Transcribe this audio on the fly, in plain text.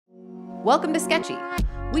Welcome to Sketchy.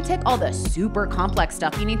 We take all the super complex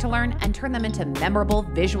stuff you need to learn and turn them into memorable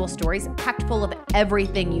visual stories packed full of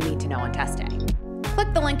everything you need to know on test day.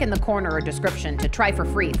 Click the link in the corner or description to try for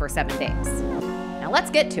free for 7 days. Now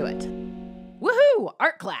let's get to it. Woohoo!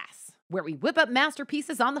 Art class, where we whip up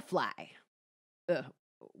masterpieces on the fly.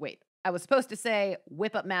 Wait, I was supposed to say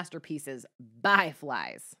whip up masterpieces by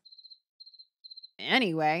flies.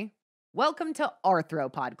 Anyway, welcome to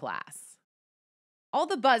Arthropod class. All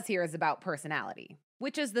the buzz here is about personality,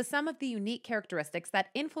 which is the sum of the unique characteristics that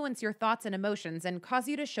influence your thoughts and emotions and cause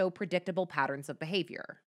you to show predictable patterns of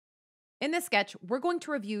behavior. In this sketch, we're going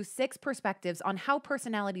to review 6 perspectives on how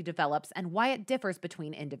personality develops and why it differs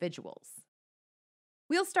between individuals.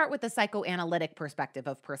 We'll start with the psychoanalytic perspective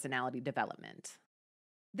of personality development.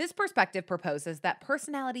 This perspective proposes that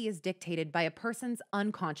personality is dictated by a person's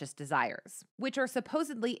unconscious desires, which are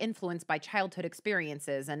supposedly influenced by childhood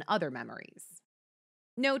experiences and other memories.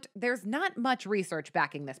 Note, there's not much research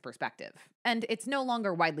backing this perspective, and it's no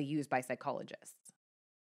longer widely used by psychologists.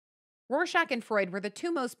 Rorschach and Freud were the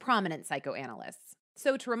 2 most prominent psychoanalysts,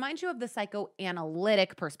 so to remind you of the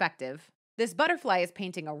psychoanalytic perspective, this butterfly is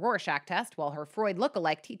painting a Rorschach test while her Freud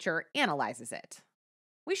lookalike teacher analyzes it.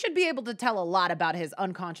 We should be able to tell a lot about his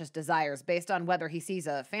unconscious desires based on whether he sees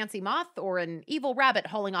a fancy moth or an evil rabbit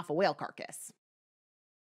hauling off a whale carcass.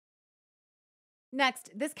 Next,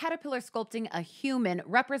 this caterpillar sculpting a human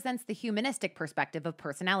represents the humanistic perspective of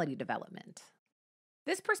personality development.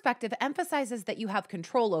 This perspective emphasizes that you have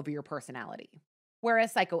control over your personality,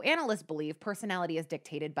 whereas psychoanalysts believe personality is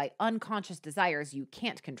dictated by unconscious desires you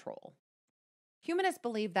can't control. Humanists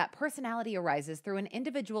believe that personality arises through an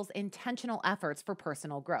individual's intentional efforts for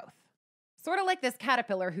personal growth. Sort of like this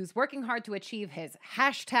caterpillar who's working hard to achieve his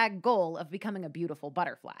 #goal of becoming a beautiful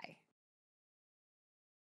butterfly.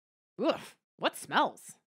 Ugh. What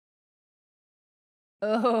smells?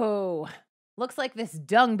 Oh, looks like this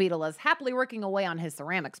dung beetle is happily working away on his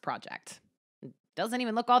ceramics project. Doesn't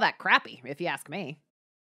even look all that crappy, if you ask me.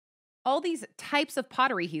 All these types of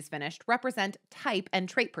pottery he's finished represent type and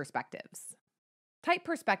trait perspectives. Type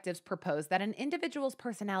perspectives propose that an individual's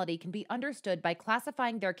personality can be understood by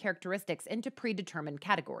classifying their characteristics into predetermined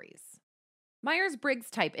categories.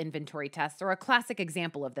 Myers-Briggs type inventory tests are a classic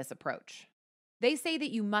example of this approach. They say that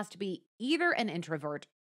you must be either an introvert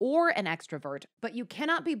or an extrovert, but you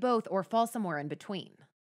cannot be both or fall somewhere in between.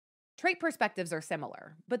 Trait perspectives are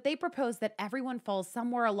similar, but they propose that everyone falls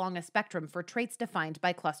somewhere along a spectrum for traits defined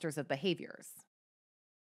by clusters of behaviors.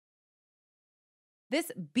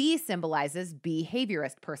 This B symbolizes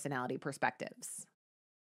behaviorist personality perspectives.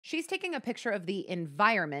 She's taking a picture of the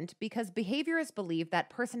environment because behaviorists believe that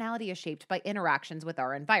personality is shaped by interactions with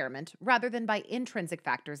our environment rather than by intrinsic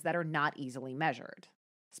factors that are not easily measured.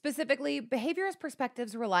 Specifically, behaviorist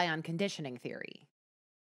perspectives rely on conditioning theory.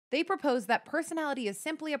 They propose that personality is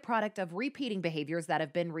simply a product of repeating behaviors that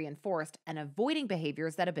have been reinforced and avoiding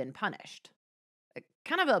behaviors that have been punished.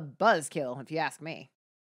 Kind of a buzzkill, if you ask me.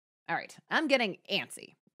 All right, I'm getting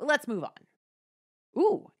antsy. Let's move on.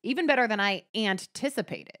 Ooh, even better than I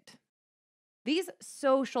anticipated. These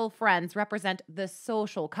social friends represent the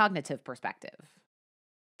social cognitive perspective.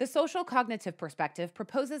 The social cognitive perspective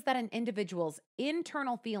proposes that an individual's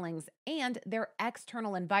internal feelings and their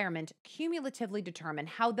external environment cumulatively determine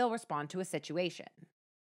how they'll respond to a situation.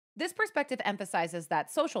 This perspective emphasizes that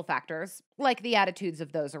social factors, like the attitudes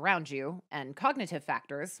of those around you, and cognitive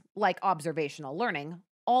factors, like observational learning,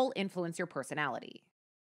 all influence your personality.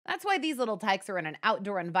 That's why these little tykes are in an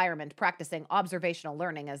outdoor environment practicing observational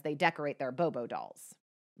learning as they decorate their Bobo dolls.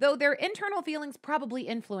 Though their internal feelings probably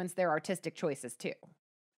influence their artistic choices too.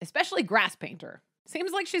 Especially Grass Painter.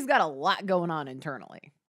 Seems like she's got a lot going on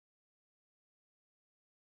internally.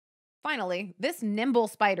 Finally, this nimble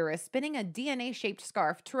spider is spinning a DNA-shaped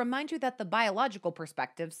scarf to remind you that the biological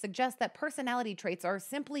perspective suggests that personality traits are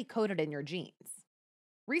simply coded in your genes.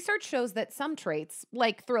 Research shows that some traits,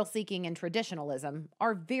 like thrill-seeking and traditionalism,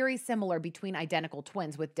 are very similar between identical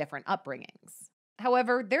twins with different upbringings.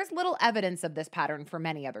 However, there's little evidence of this pattern for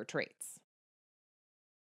many other traits.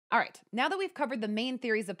 All right, now that we've covered the main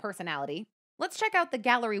theories of personality, let's check out the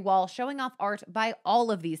gallery wall showing off art by all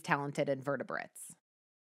of these talented invertebrates.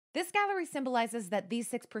 This gallery symbolizes that these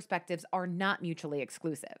 6 perspectives are not mutually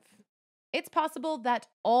exclusive. It's possible that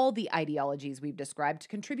all the ideologies we've described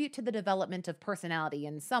contribute to the development of personality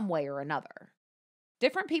in some way or another.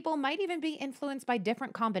 Different people might even be influenced by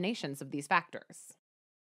different combinations of these factors.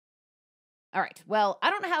 All right, well, I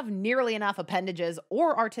don't have nearly enough appendages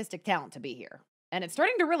or artistic talent to be here, and it's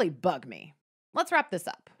starting to really bug me. Let's wrap this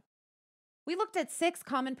up. We looked at 6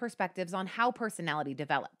 common perspectives on how personality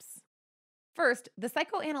develops. First, the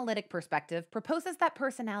psychoanalytic perspective proposes that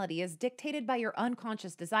personality is dictated by your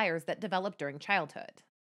unconscious desires that develop during childhood.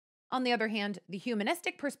 On the other hand, the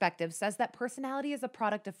humanistic perspective says that personality is a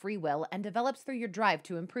product of free will and develops through your drive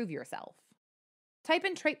to improve yourself. Type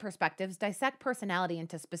and trait perspectives dissect personality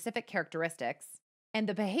into specific characteristics, and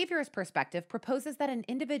the behaviorist perspective proposes that an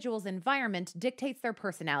individual's environment dictates their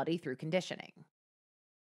personality through conditioning.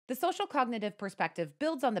 The social cognitive perspective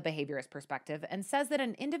builds on the behaviorist perspective and says that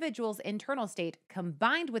an individual's internal state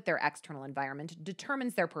combined with their external environment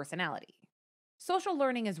determines their personality. Social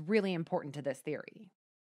learning is really important to this theory.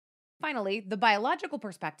 Finally, the biological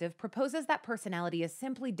perspective proposes that personality is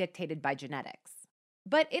simply dictated by genetics.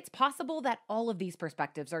 But it's possible that all of these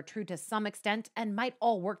perspectives are true to some extent and might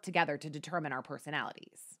all work together to determine our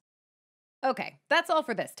personalities. Okay, that's all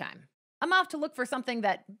for this time. I'm off to look for something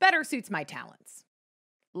that better suits my talents.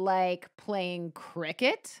 Like playing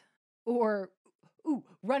cricket? Or,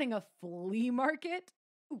 running a flea market?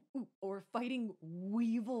 Or fighting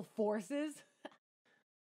weevil forces?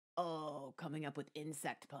 Oh, coming up with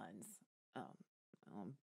insect puns.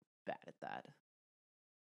 I'm bad at that.